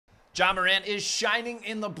Morant is shining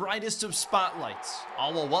in the brightest of spotlights,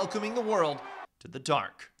 all while welcoming the world to the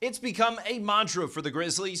dark. It's become a mantra for the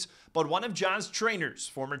Grizzlies, but one of Ja's trainers,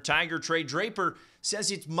 former Tiger Trey Draper, says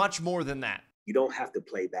it's much more than that. You don't have to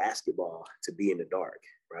play basketball to be in the dark,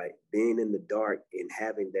 right? Being in the dark and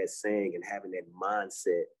having that saying and having that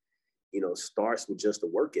mindset, starts with just a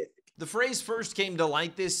work ethic. The phrase first came to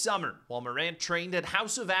light this summer while Morant trained at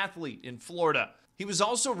House of Athlete in Florida. He was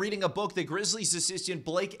also reading a book that Grizzlies assistant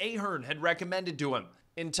Blake Ahern had recommended to him,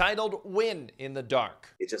 entitled Win in the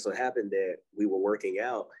Dark. It just so happened that we were working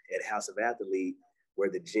out at House of Athlete where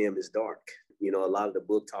the gym is dark. A lot of the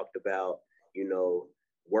book talked about,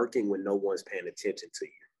 working when no one's paying attention to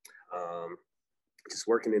you, just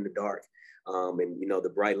working in the dark.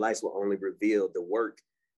 The bright lights will only reveal the work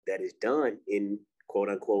that is done in quote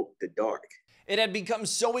unquote the dark. It had become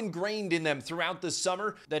so ingrained in them throughout the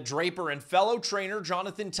summer that Draper and fellow trainer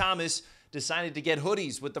Jonathan Thomas decided to get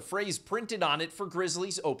hoodies with the phrase printed on it for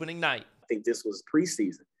Grizzlies opening night. I think this was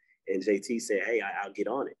preseason, and JT said, "Hey, I'll get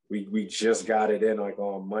on it." We just got it in like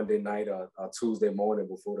on Monday night or Tuesday morning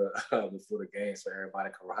before the game, so everybody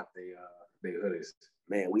can rock their hoodies.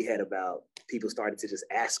 Man, we had about people started to just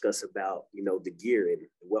ask us about the gear and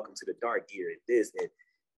welcome to the dark gear and this, and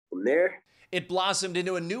from there it blossomed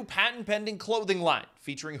into a new patent-pending clothing line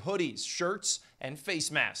featuring hoodies, shirts, and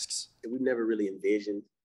face masks. We never really envisioned,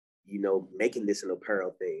 making this an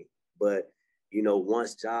apparel thing. But,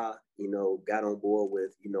 once Ja, got on board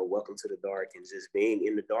with, welcome to the dark and just being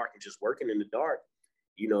in the dark and just working in the dark,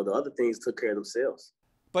 the other things took care of themselves.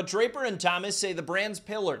 But Draper and Thomas say the brand's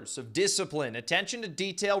pillars of discipline, attention to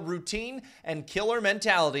detail, routine, and killer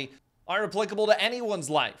mentality are applicable to anyone's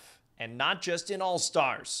life, and not just in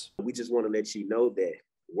all-stars. We just want to let you know that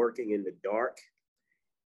working in the dark,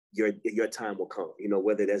 your time will come,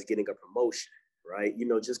 whether that's getting a promotion, right?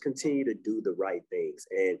 Just continue to do the right things.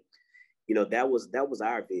 And, that was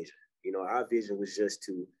our vision. Our vision was just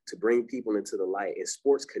to bring people into the light, and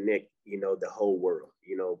sports connect, the whole world.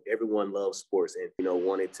 Everyone loves sports, and, we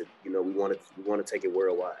want to take it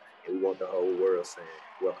worldwide, and we want the whole world saying,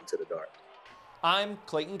 welcome to the dark. I'm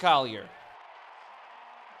Clayton Collier.